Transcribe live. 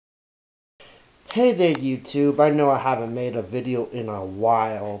Hey there YouTube, I know I haven't made a video in a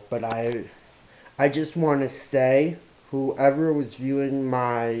while, but I just want to say, whoever was viewing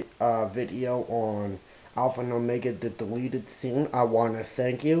my video on Alpha and Omega the deleted scene, I want to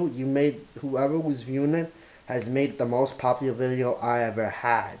thank you. Whoever was viewing it has made the most popular video I ever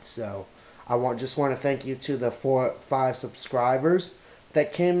had. So just want to thank you to the 5 subscribers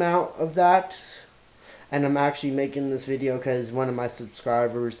that came out of that. And I'm actually making this video because one of my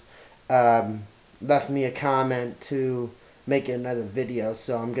subscribers um, left me a comment to make another video,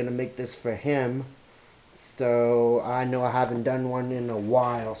 so I'm gonna make this for him. So I know I haven't done one in a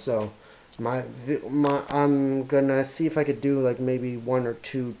while, so I'm gonna see if I could do like maybe one or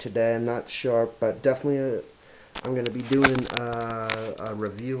two today. I'm not sure, but definitely I'm gonna be doing a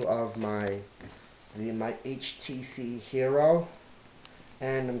review of my HTC Hero,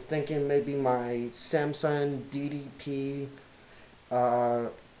 and I'm thinking maybe my Samsung DDP uh,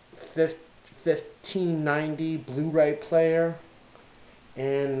 1590 Blu-ray player,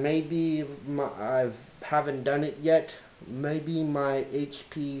 and maybe I haven't done it yet. Maybe my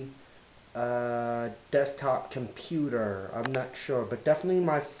HP desktop computer. I'm not sure, but definitely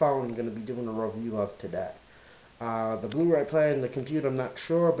my phone. I'm gonna be doing a review of today. The Blu-ray player and the computer, I'm not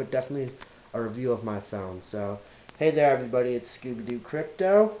sure, but definitely a review of my phone. So, hey there, everybody. It's Scooby Doo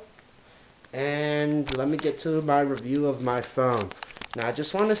Crypto. And let me get to my review of my phone. Now, I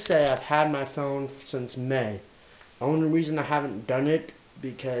just want to say I've had my phone since May. The only reason I haven't done it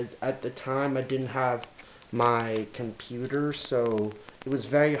because at the time I didn't have my computer, so it was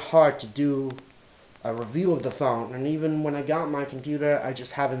very hard to do a review of the phone. And even when I got my computer, I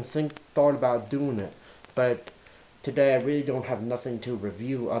just haven't thought about doing it. But today I really don't have nothing to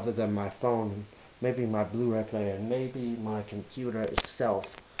review other than my phone, maybe my Blu-ray player, and maybe my computer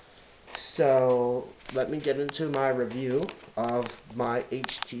itself. So let me get into my review of my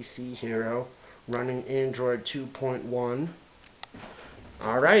HTC Hero running Android 2.1.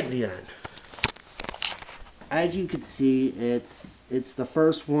 Alright then. As you can see, it's the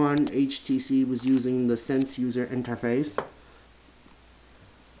first one HTC was using the Sense user interface.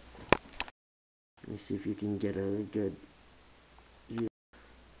 Let me see if you can get a good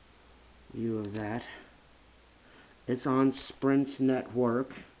view of that. It's on Sprint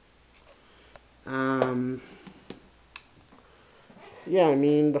network. Um, yeah, I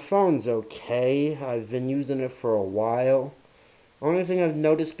mean, the phone's okay. I've been using it for a while. Only thing I've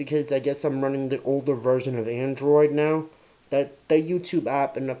noticed, because I guess I'm running the older version of Android now, that the YouTube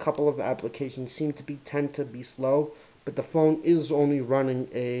app and a couple of applications tend to be slow, but the phone is only running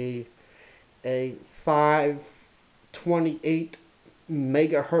a 528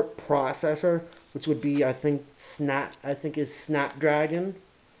 megahertz processor, which would be I think is Snapdragon.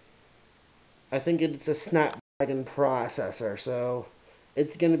 I think it's a Snapdragon processor, so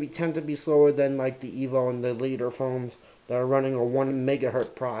it's going to be tend to be slower than like the Evo and the later phones that are running a 1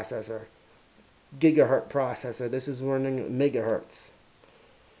 megahertz processor, gigahertz processor. This is running megahertz.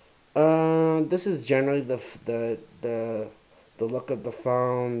 This is generally the look of the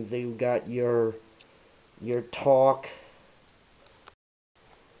phone. You got your talk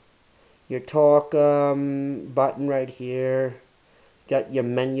button right here. Got your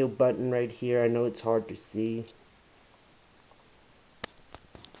menu button right here. I know it's hard to see.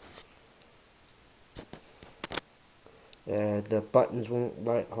 The buttons won't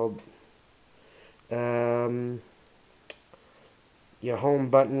let hold. Um, your home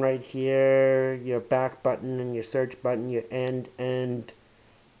button right here, your back button, and your search button, your end, and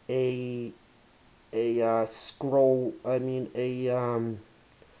a scroll. I mean a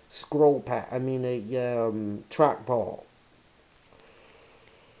scroll pad. I mean a trackball.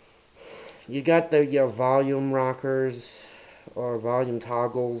 You got your volume rockers or volume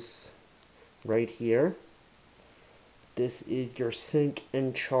toggles right here. This is your sync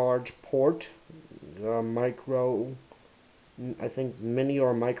and charge port, micro, I think mini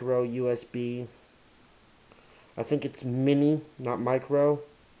or micro USB. I think it's mini, not micro.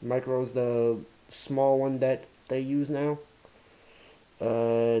 Micro is the small one that they use now.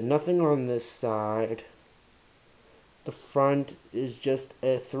 Nothing on this side. The front is just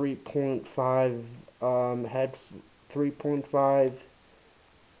a 3.5 head 3.5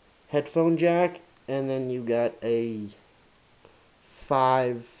 headphone jack, and then you got a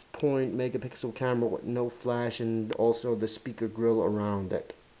 5 point megapixel camera with no flash, and also the speaker grill around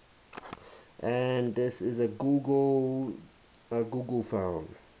it. And this is a Google phone.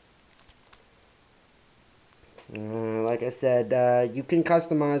 Like I said, you can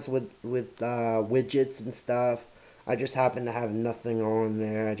customize with widgets and stuff. I just happen to have nothing on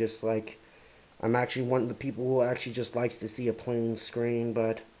there. I'm actually one of the people who actually just likes to see a plain screen,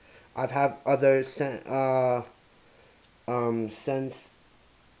 but I've had other sense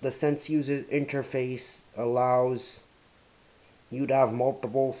the sense user interface allows you to have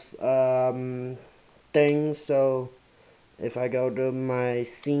multiple things. So if I go to my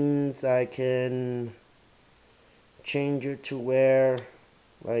scenes, I can change it to where,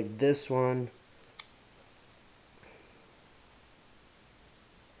 like this one.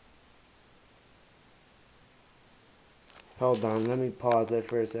 Hold on, let me pause it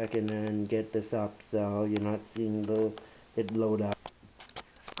for a second and get this up so you're not seeing it load up.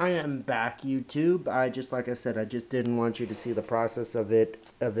 I am back, YouTube. Like I said, I just didn't want you to see the process of it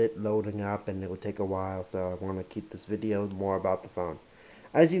loading up, and it would take a while, so I want to keep this video more about the phone.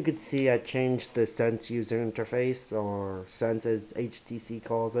 As you can see, I changed the Sense user interface, or Sense as HTC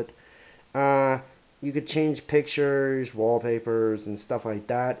calls it. Uh, you could change pictures, wallpapers, and stuff like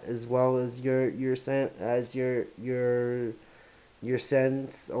that, as well as your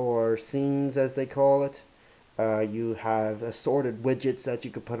sense or scenes, as they call it. You have assorted widgets that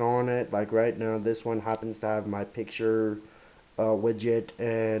you could put on it. Like right now, this one happens to have my picture widget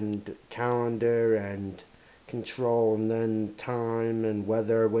and calendar and control, and then time and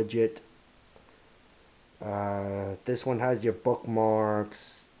weather widget. This one has your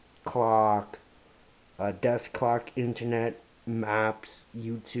bookmarks, clock, desk clock, internet, maps,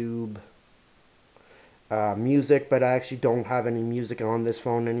 YouTube, music, but I actually don't have any music on this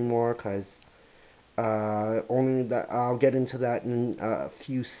phone anymore because only that I'll get into that in a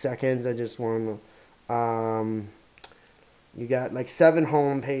few seconds. I just want to, you got like 7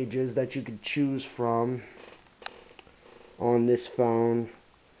 home pages that you could choose from on this phone.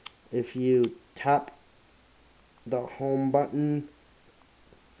 If you tap the home button,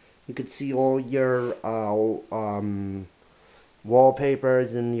 you could see all your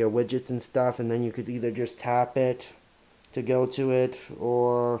wallpapers and your widgets and stuff, and then you could either just tap it to go to it,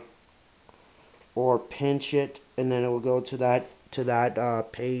 or pinch it, and then it will go to that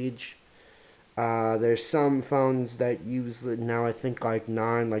page. There's some phones that use it now. I think like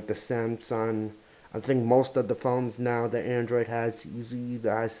 9, like the Samsung. I think most of the phones now that Android has usually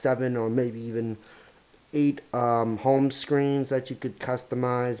either has 7 or maybe even 8 home screens that you could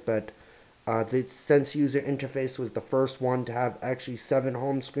customize. But the Sense user interface was the first one to have actually 7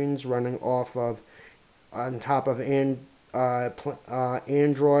 home screens running off of on top of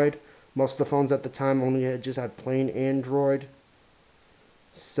Android. Most of the phones at the time only just had plain Android.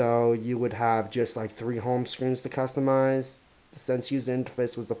 So you would have just like 3 home screens to customize. The Sense user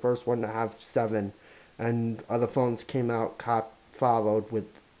interface was the first one to have 7. And other phones came out, followed with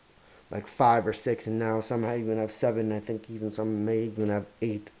like 5 or 6, and now some even have 7. I think even some may even have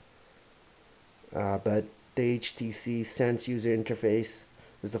 8. But the HTC Sense user interface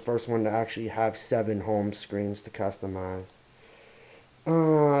was the first one to actually have 7 home screens to customize.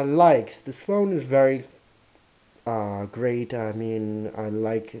 Likes. This phone is very great. I mean, I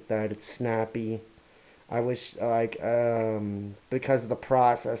like that it's snappy. I wish, like, because of the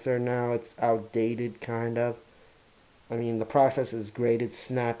processor now, it's outdated, kind of. I mean, the processor is great. It's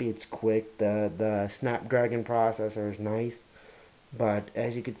snappy. It's quick. The Snapdragon processor is nice, but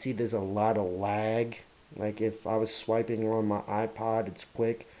as you can see, there's a lot of lag. Like if I was swiping on my iPod, it's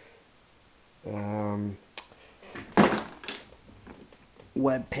quick. Um,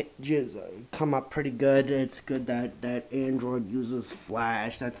 Web pages come up pretty good. It's good that Android uses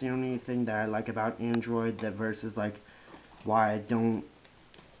Flash. That's the only thing that I like about Android. That versus like why I don't.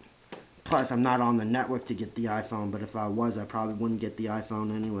 Plus, I'm not on the network to get the iPhone. But if I was, I probably wouldn't get the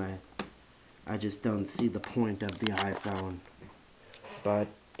iPhone anyway. I just don't see the point of the iPhone. But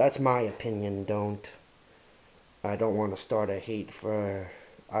that's my opinion. I don't want to start a hate for.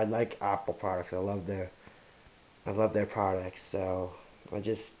 I like Apple products. I love their products. So I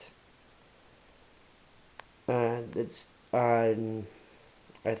just it's I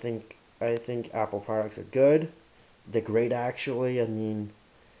think Apple products are good. They're great actually. I mean,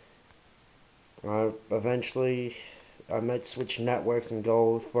 eventually I might switch networks and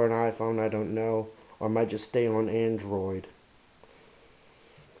go for an iPhone. I don't know, or I might just stay on Android.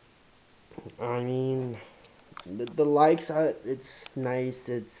 I mean, the likes, it's nice.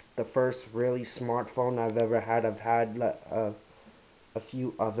 It's the first really smartphone I've ever had. I've had a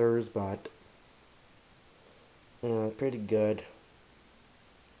few others, but pretty good.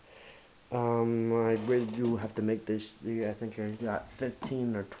 I really do have to make this. I think I got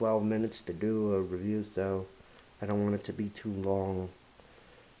 15 or 12 minutes to do a review, so I don't want it to be too long.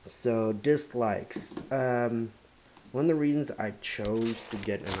 So dislikes. One of the reasons I chose to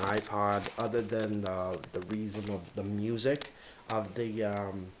get an iPod, other than the reason of the music, of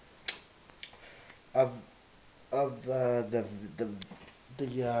of of the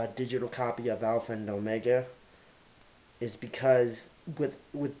the digital copy of Alpha and Omega is because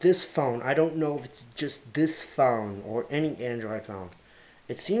with this phone, I don't know if it's just this phone or any Android phone.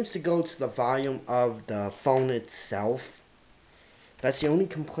 It seems to go to the volume of the phone itself. That's the only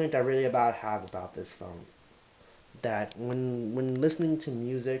complaint I really have about this phone. That when listening to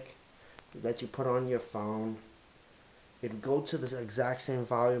music that you put on your phone, it go to the exact same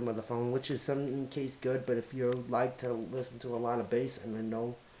volume of the phone, which is some case good. But if you like to listen to a lot of bass and then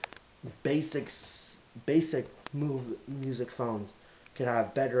know basic music phones could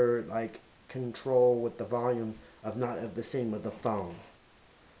have better like control with the volume of not of the same with the phone.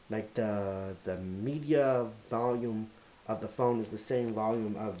 Like the media volume of the phone is the same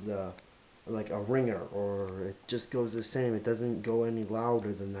volume of the like a ringer, or it just goes the same. It doesn't go any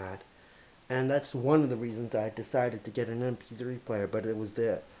louder than that. And that's one of the reasons I decided to get an MP3 player. But it was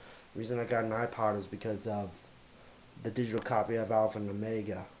the reason I got an iPod is because of the digital copy of Alpha and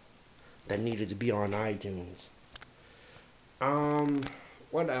Omega that needed to be on iTunes. Um,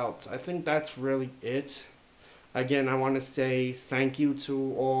 what else? I think that's really it. Again, I want to say thank you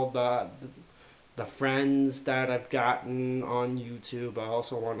to all the friends that I've gotten on YouTube. I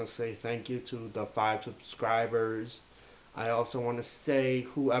also want to say thank you to the 5 subscribers. I also want to say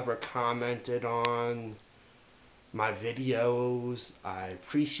whoever commented on my videos. I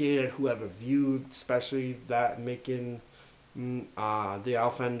appreciate it. Whoever viewed, especially that making the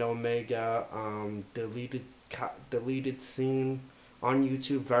Alpha and Omega deleted scene on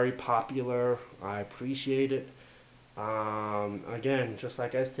YouTube very popular. I appreciate it. Again, just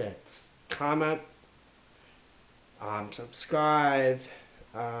like I said, comment, subscribe,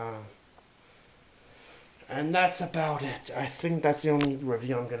 uh, and that's about it. I think that's the only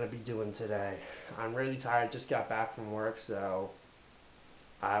review I'm gonna be doing today. I'm really tired. Just got back from work, so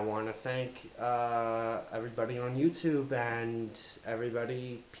I want to thank everybody on YouTube and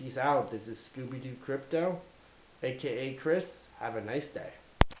everybody. Peace out. This is Scooby Doo Crypto, aka Chris. Have a nice day.